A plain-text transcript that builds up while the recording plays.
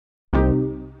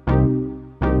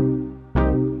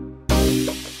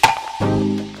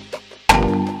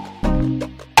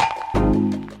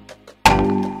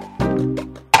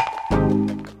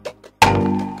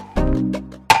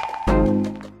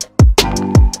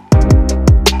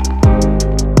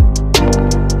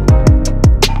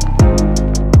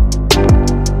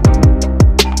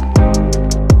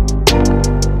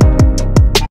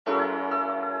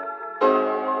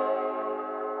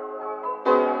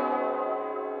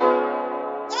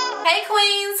Hey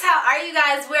queens, how are you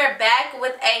guys? We're back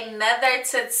with another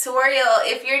tutorial.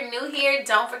 If you're new here,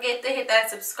 don't forget to hit that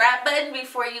subscribe button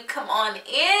before you come on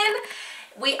in.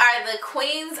 We are the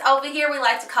queens over here. We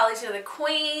like to call each other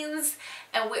queens,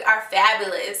 and we are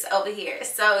fabulous over here.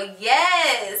 So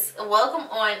yes, welcome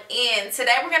on in.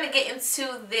 Today we're going to get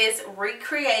into this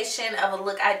recreation of a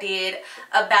look I did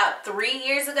about 3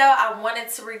 years ago. I wanted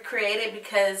to recreate it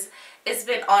because it's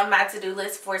been on my to-do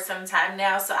list for some time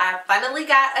now. So I finally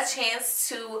got a chance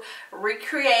to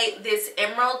recreate this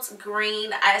emerald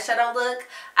green eyeshadow look.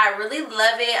 I really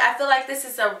love it. I feel like this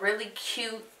is a really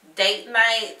cute date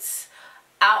night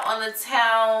out on the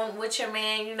town with your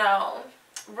man, you know,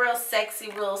 real sexy,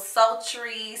 real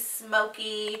sultry,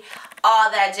 smoky,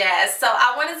 all that jazz. So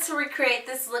I wanted to recreate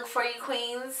this look for you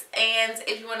queens, and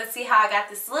if you want to see how I got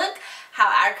this look, how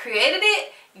I created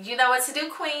it, you know what to do,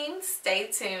 queens. Stay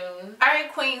tuned.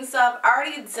 Alright queens, so I've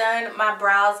already done my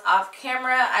brows off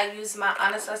camera. I used my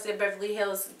Anastasia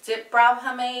Beverlyhills Dip Brow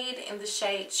Pomade in the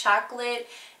shade Chocolate,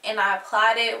 and I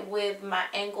applied it with my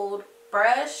angled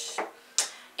brush.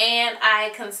 And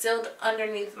I concealed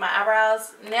underneath my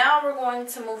eyebrows. Now we're going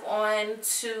to move on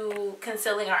to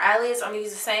concealing our eyelids. I'm going to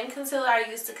use the same concealer I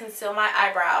used to conceal my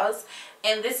eyebrows.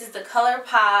 And this is the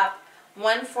ColourPop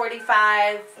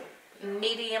 145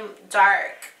 medium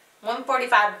dark.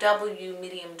 145W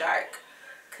medium dark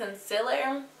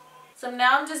concealer. So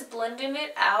now I'm just blending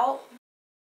it out.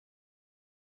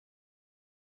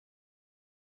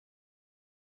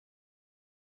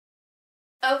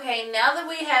 Okay, now that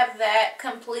we have that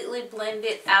completely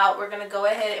blended out, we're going to go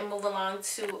ahead and move along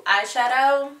to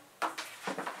eyeshadow.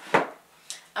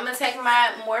 I'm going to take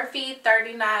my Morphe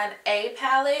 39A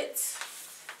palette.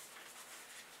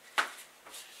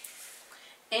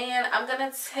 And I'm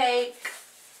going to take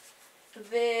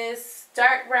this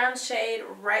dark brown shade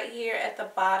right here at the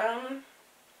bottom.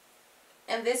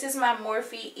 And this is my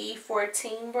Morphe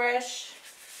E14 brush.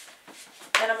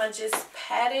 And I'm going to just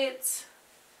pat it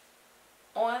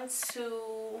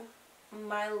onto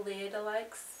my lid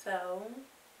like so.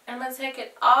 I'm going to take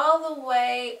it all the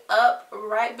way up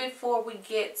right before we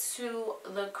get to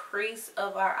the crease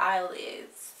of our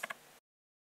eyelids.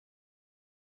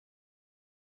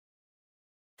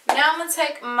 Now I'm going to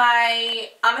take my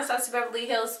Anastasia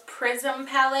Beverlyhills Prism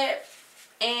Palette,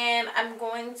 and I'm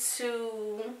going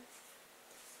to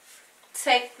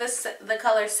take the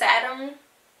color Satin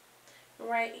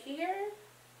right here.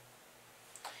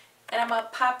 And I'm going to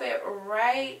pop it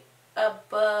right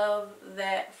above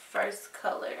that first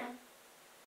color.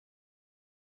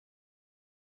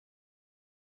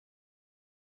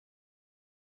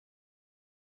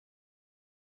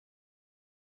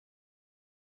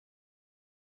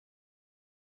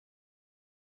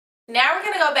 Now we're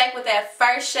going to go back with that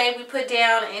first shade we put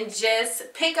down and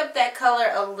just pick up that color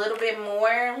a little bit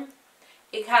more.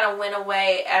 It kind of went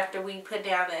away after we put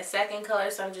down that second color,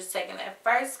 so I'm just taking that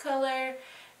first color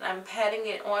and I'm patting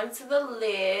it onto the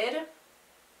lid.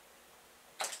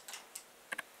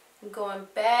 I'm going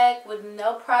back with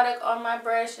no product on my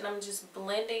brush, and I'm just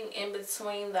blending in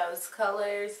between those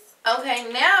colors.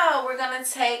 Okay, now we're going to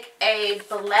take a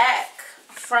black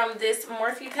from this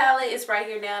Morphe palette. It's right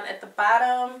here down at the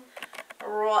bottom,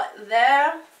 right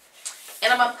there.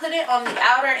 And I'm going to put it on the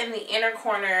outer and the inner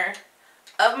corner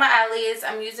of my eyelids.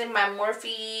 I'm using my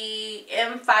Morphe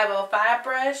M505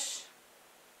 brush.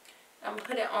 I'm going to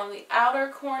put it on the outer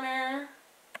corner.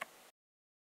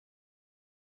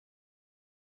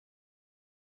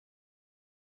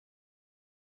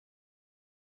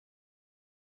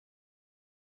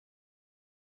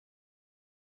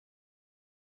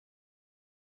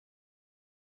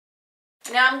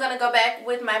 Now I'm going to go back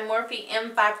with my Morphe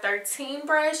M513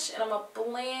 brush, and I'm going to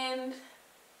blend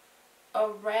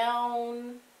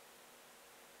around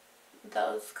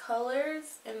those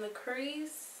colors in the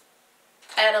crease.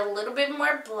 Add a little bit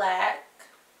more black.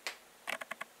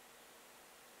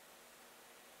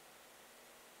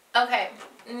 Okay,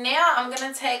 now I'm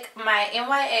going to take my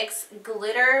NYX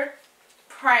glitter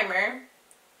primer,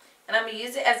 and I'm going to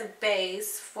use it as a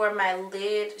base for my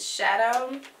lid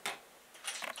shadow.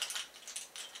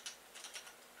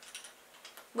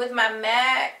 With my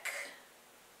MAC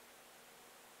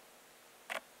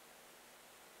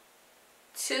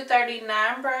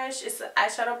 239 brush, it's an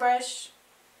eyeshadow brush,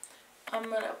 I'm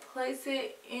going to place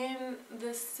it in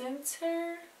the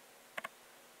center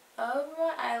of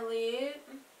my eyelid.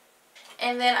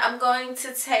 And then I'm going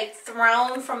to take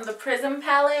Throne from the Prism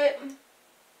Palette.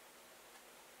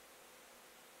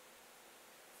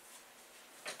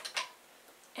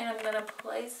 And I'm going to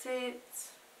place it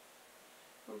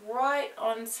right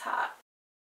on top.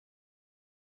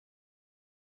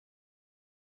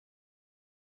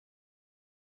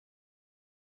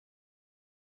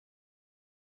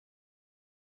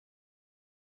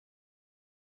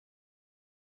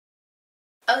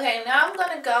 Okay, now I'm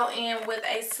going to go in with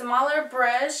a smaller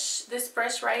brush. This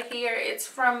brush right here, it's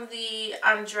from the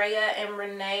Andrea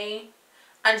Renee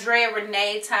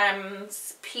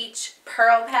times Peach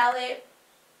Pearl palette.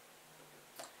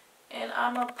 And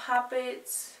I'm going to pop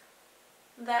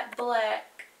that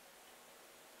black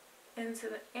into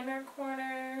the inner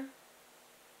corner.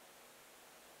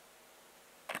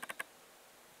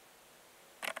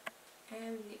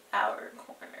 And the outer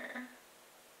corner.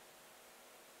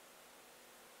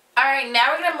 Alright, now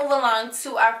we're going to move along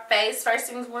to our face. First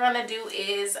things we're going to do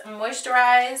is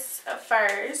moisturize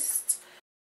first.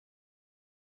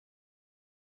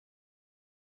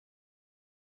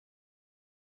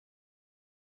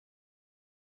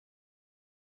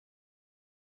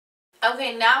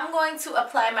 Okay, now I'm going to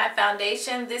apply my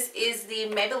foundation. This is the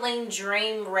Maybelline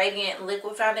Dream Radiant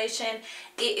Liquid Foundation.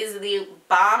 It is the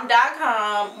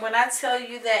bomb.com. When I tell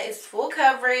you that it's full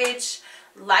coverage,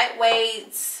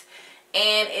 lightweight,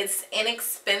 and it's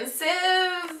inexpensive,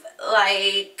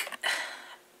 like,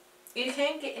 you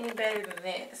can't get any better than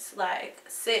this. Like,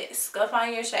 sis, go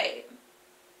find your shade.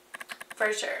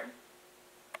 For sure.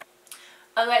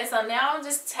 Okay, so now I'm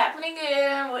just tapping it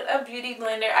in with a beauty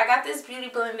blender. I got this beauty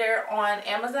blender on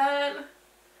Amazon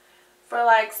for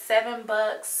like $7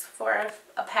 for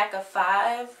a pack of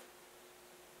 5.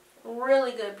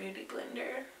 Really good beauty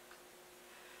blender.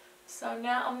 So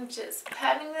now I'm just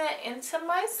patting that into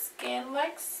my skin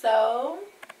like so.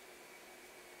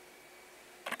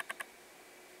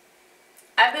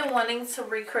 I've been wanting to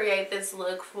recreate this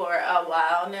look for a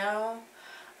while now.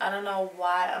 I don't know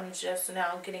why I'm just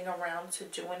now getting around to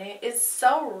doing it. It's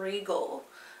so regal.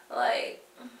 Like,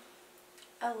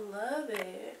 I love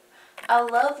it. I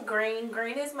love green.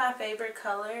 Green is my favorite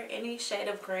color. Any shade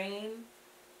of green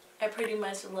I pretty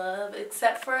much love,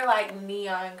 except for like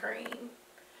neon green.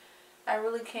 I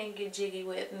really can't get jiggy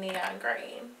with neon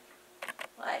green.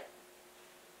 Like,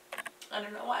 I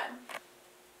don't know why.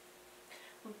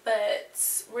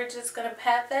 But we're just going to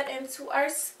pat that into our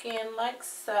skin like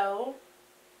so.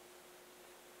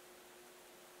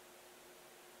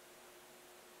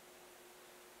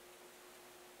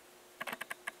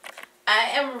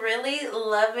 I am really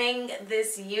loving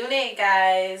this unit,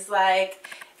 guys. Like,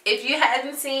 if you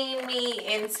hadn't seen me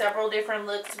in several different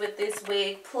looks with this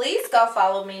wig, please go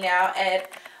follow me now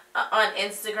on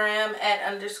Instagram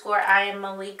at _I am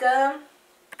Malika.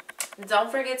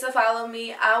 Don't forget to follow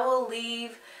me. I will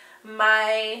leave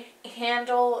my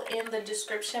handle in the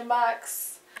description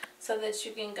box so that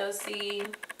you can go see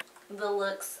the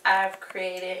looks I've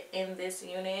created in this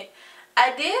unit.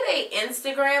 I did a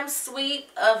Instagram sweep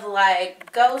of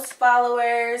like ghost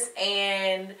followers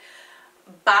and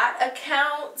bot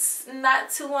accounts not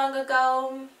too long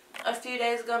ago. A few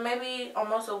days ago, maybe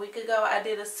almost a week ago, I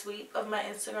did a sweep of my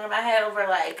Instagram. I had over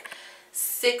like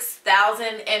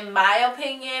 6,000, in my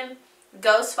opinion,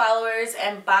 ghost followers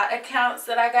and bot accounts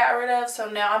that I got rid of. So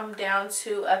now I'm down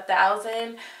to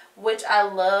 1,000, which I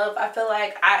love. I feel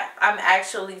like I'm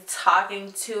actually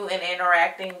talking to and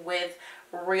interacting with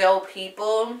real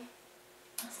people.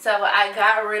 So I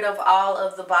got rid of all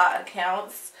of the bot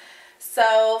accounts.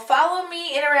 So follow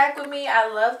me, interact with me. I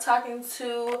love talking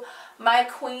to my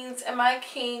queens and my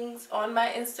kings on my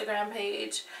Instagram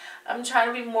page. I'm trying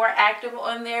to be more active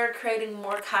on there, creating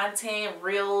more content,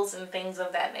 reels, and things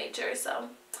of that nature. So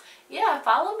yeah,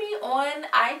 follow me on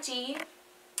IG.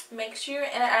 Make sure you're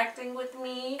interacting with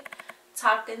me,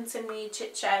 talking to me,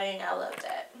 chit-chatting. I love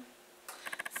that.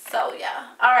 So yeah.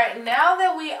 Alright, now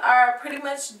that we are pretty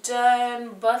much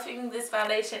done buffing this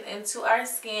foundation into our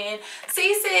skin.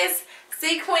 See, sis,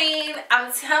 see, queen,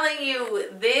 I'm telling you,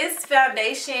 this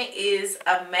foundation is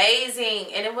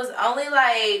amazing. And it was only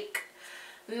like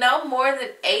no more than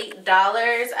 $8,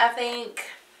 I think.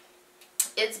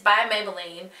 It's by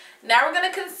Maybelline. Now we're going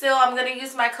to conceal. I'm going to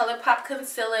use my ColourPop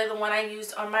concealer, the one I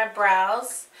used on my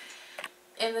brows,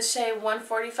 in the shade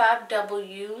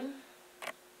 145W.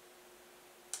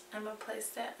 I'm going to place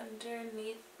that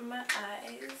underneath my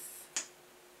eyes.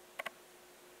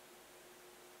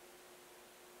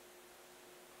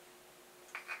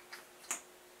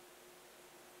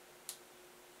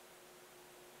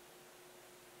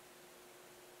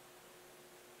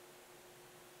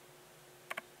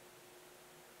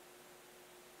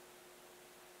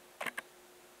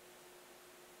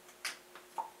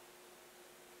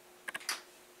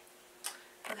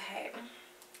 Okay.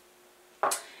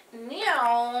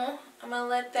 Now, I'm going to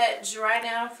let that dry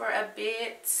down for a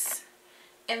bit,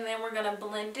 and then we're going to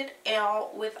blend it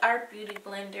out with our beauty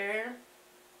blender.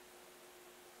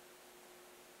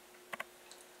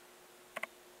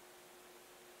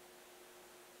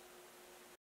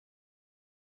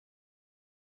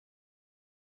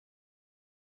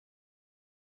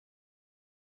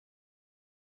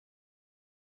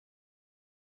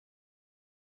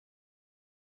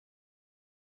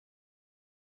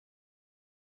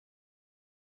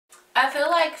 I feel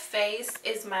like face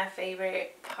is my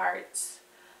favorite part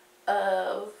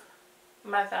of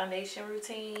my foundation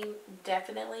routine,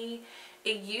 definitely.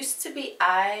 It used to be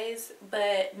eyes,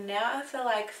 but now I feel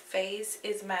like face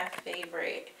is my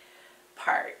favorite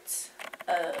part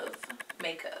of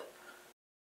makeup.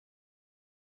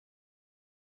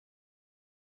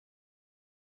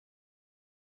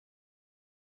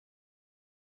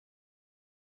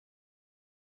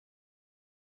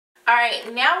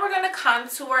 Alright, now we're going to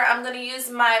contour. I'm going to use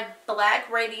my Black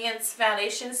Radiance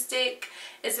foundation stick.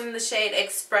 It's in the shade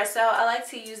Espresso. I like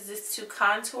to use this to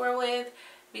contour with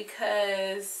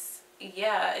because,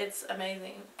 yeah, it's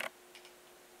amazing.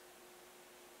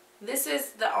 This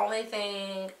is the only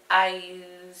thing I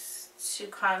use to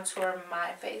contour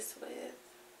my face with.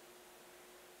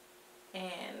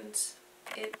 And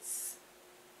it's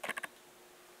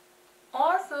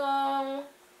awesome.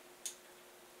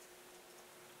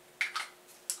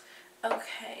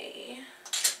 Okay.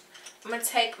 I'm going to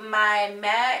take my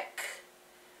MAC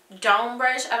dome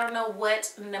brush. I don't know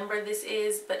what number this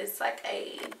is, but it's like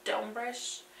a dome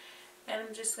brush. And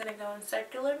I'm just going to go in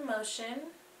circular motion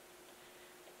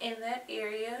in that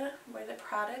area where the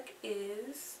product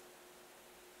is.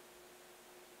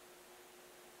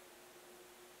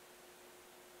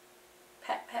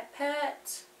 Pat, pat,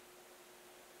 pat.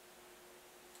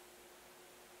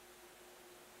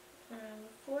 Around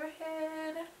the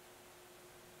forehead.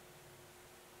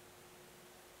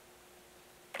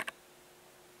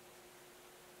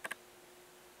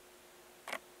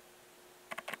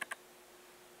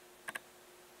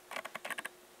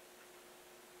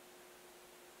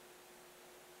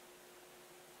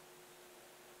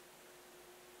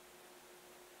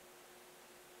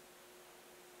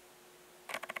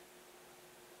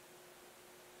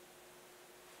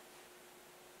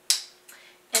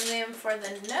 And then for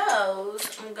the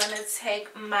nose, I'm going to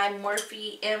take my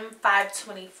Morphe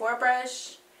M524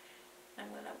 brush. I'm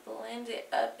going to blend it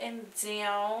up and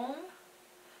down.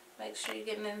 Make sure you're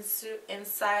getting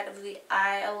inside of the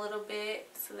eye a little bit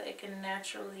so that it can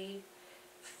naturally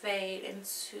fade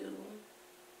into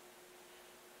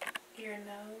your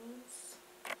nose.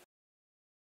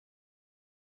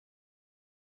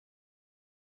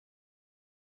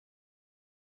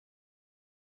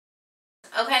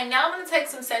 Okay, now I'm going to take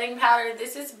some setting powder.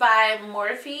 This is by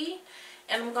Morphe,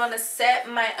 and I'm going to set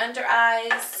my under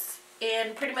eyes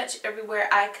and pretty much everywhere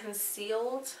I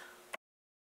concealed.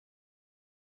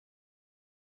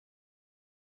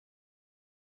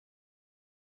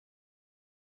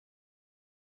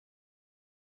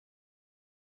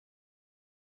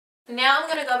 Now I'm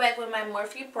going to go back with my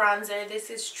Morphe bronzer. This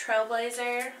is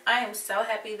Trailblazer. I am so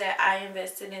happy that I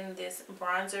invested in this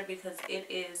bronzer because it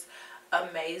is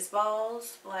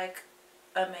amazeballs. Like,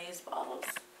 amazeballs.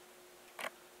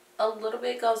 A little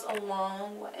bit goes a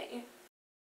long way.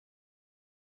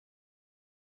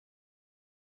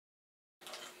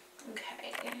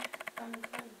 Okay, I'm going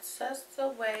to dust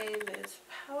away this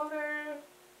powder.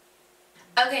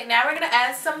 Okay, now we're going to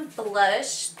add some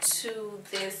blush to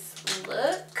this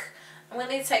look. I'm going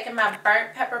to be taking my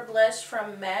Burnt Pepper blush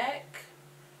from MAC.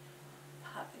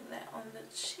 Popping that on the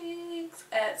cheeks.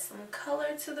 Add some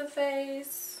color to the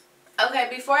face. Okay,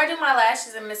 before I do my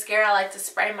lashes and mascara, I like to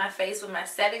spray my face with my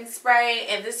setting spray.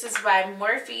 And this is by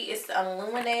Morphe. It's the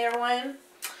Illuminator one.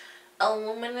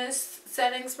 Luminous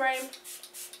setting spray.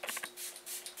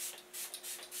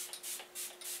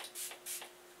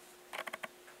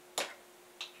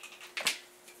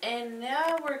 And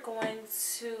now we're going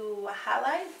to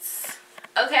highlights.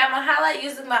 Okay, I'm going to highlight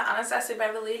using my Anastasia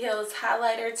Beverlyhills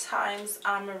highlighter times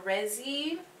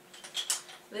Resi.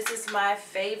 This is my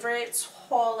favorite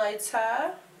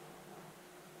highlighter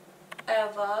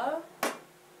ever.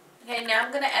 Okay, now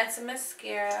I'm going to add some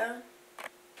mascara.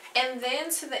 And then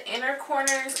to the inner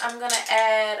corners, I'm going to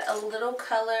add a little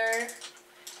color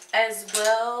as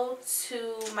well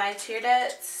to my tear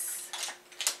ducts.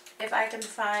 If I can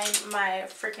find my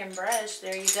freaking brush.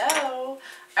 There you go.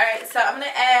 Alright, so I'm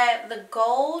going to add the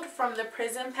gold from the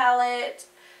Prism Palette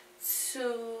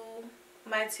to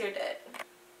my tear duct.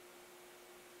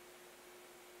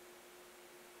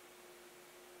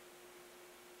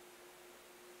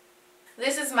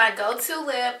 This is my go-to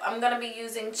lip. I'm going to be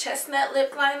using Chestnut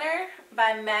Lip Liner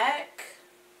by MAC.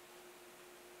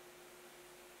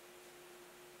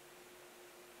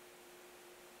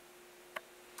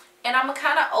 And I'm going to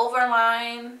kind of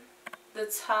overline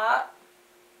the top.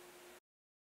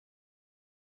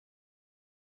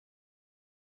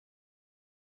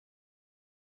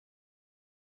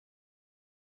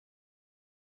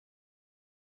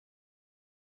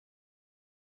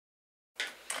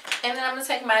 And then I'm going to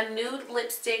take my Nude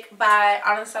Lipstick by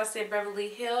Anastasia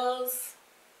Beverlyhills.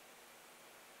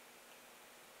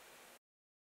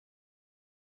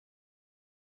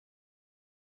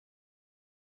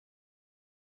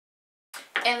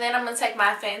 And then I'm going to take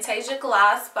my Fantasia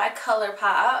Gloss by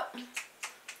ColourPop.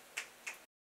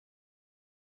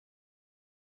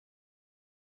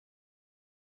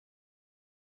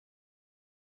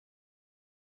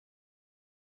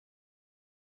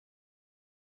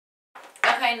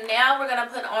 Okay, now we're going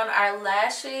to put on our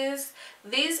lashes.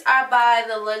 These are by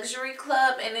the Luxury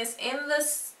Club, and it's in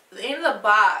the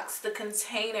box, the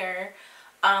container,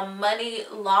 Money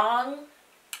Long.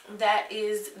 That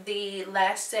is the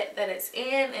lash set that it's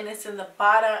in, and it's in the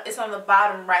bottom. It's on the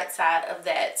bottom right side of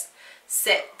that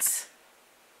set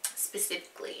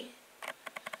specifically.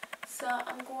 So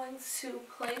I'm going to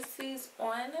place these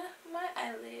on my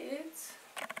eyelids.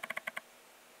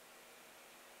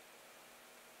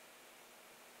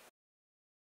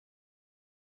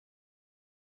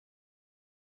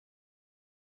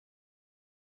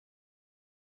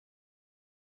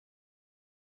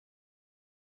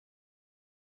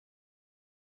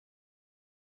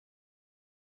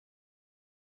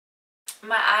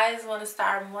 My eyes want to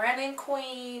start running,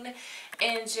 queen,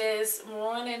 and just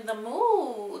ruining the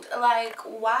mood. Like,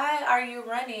 why are you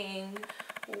running?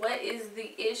 What is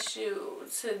the issue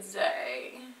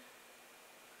today?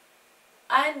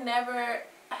 I never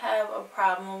have a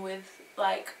problem with,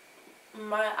 like,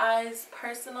 my eyes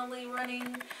personally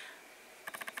running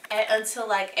until,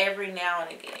 like, every now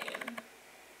and again.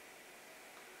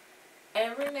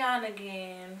 Every now and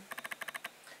again,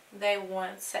 they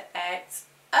want to act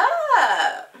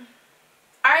up.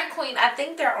 Alright, queen, I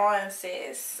think they're on,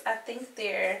 sis. I think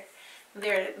they're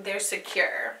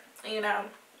secure, you know.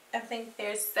 I think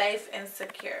they're safe and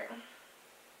secure.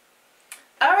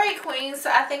 Alright, queen,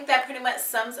 so I think that pretty much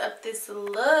sums up this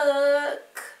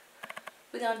look.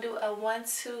 We're gonna do a 1,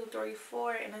 2, 3,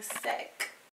 4 in a sec.